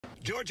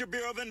Georgia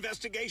Bureau of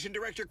Investigation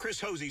Director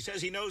Chris Hosey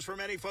says he knows for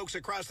many folks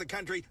across the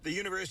country, the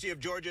University of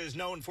Georgia is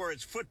known for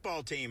its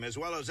football team as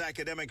well as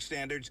academic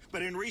standards.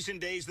 But in recent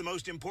days, the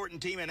most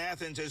important team in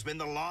Athens has been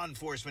the law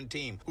enforcement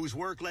team, whose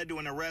work led to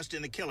an arrest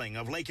in the killing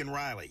of Laken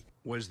Riley.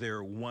 Was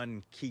there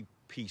one key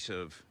piece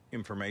of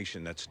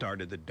information that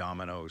started the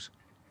dominoes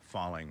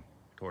falling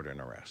toward an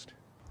arrest?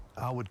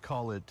 I would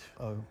call it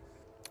a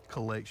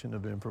collection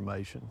of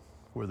information,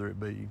 whether it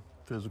be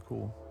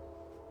physical,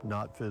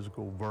 not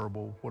physical,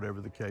 verbal, whatever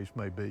the case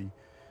may be,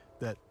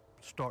 that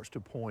starts to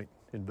point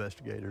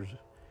investigators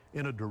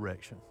in a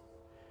direction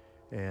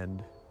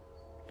and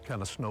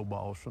kind of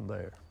snowballs from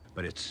there.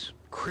 But it's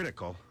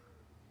critical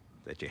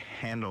that you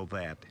handle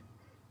that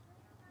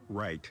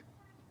right,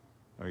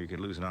 or you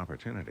could lose an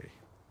opportunity.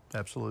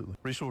 Absolutely.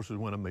 Resources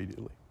went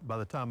immediately. By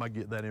the time I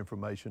get that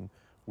information,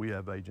 we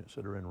have agents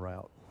that are en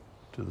route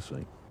to the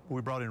scene.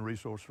 We brought in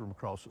resources from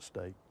across the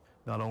state.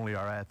 Not only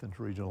our Athens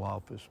regional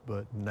office,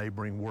 but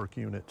neighboring work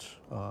units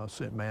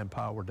sent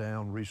manpower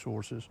down,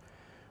 resources.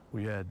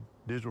 We had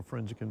digital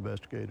forensic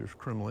investigators,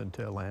 criminal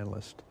intel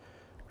analysts,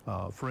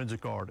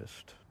 forensic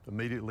artists.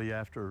 Immediately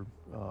after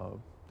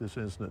this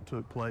incident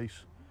took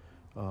place,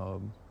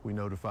 we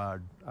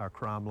notified our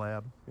crime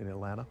lab in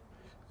Atlanta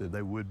that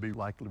they would be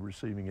likely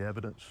receiving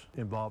evidence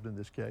involved in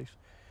this case.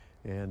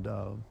 And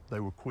they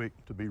were quick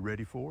to be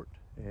ready for it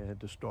and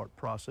to start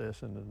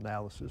processing and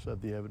analysis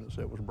of the evidence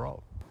that was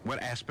brought.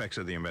 What aspects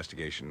of the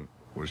investigation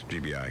was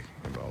GBI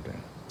involved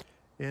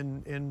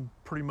in? In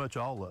pretty much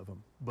all of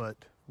them, but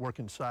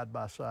working side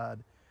by side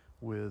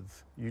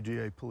with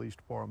UGA Police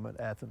Department,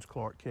 Athens,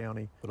 Clark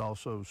County, but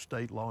also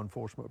state law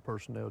enforcement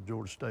personnel,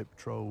 Georgia State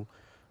Patrol,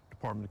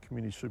 Department of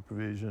Community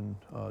Supervision,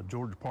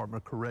 Georgia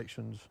Department of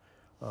Corrections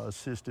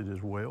assisted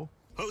as well.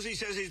 Hosey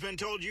says he's been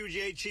told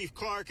UGA Chief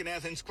Clark and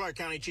Athens Clark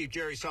County Chief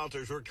Jerry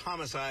Salters worked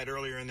homicide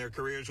earlier in their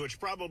careers,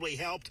 which probably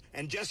helped.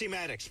 And Jesse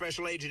Maddox,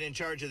 special agent in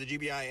charge of the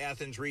GBI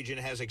Athens region,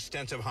 has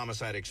extensive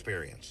homicide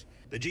experience.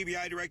 The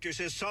GBI director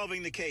says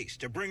solving the case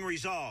to bring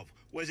resolve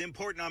was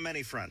important on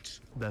many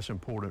fronts. That's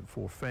important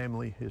for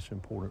family, it's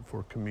important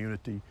for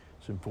community,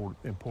 it's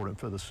important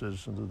for the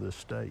citizens of this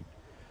state.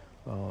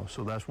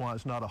 So that's why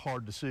it's not a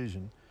hard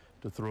decision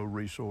to throw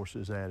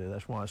resources at it.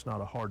 That's why it's not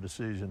a hard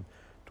decision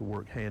to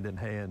work hand in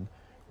hand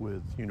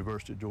with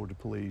University of Georgia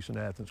Police and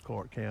Athens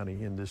Clark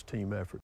County in this team effort.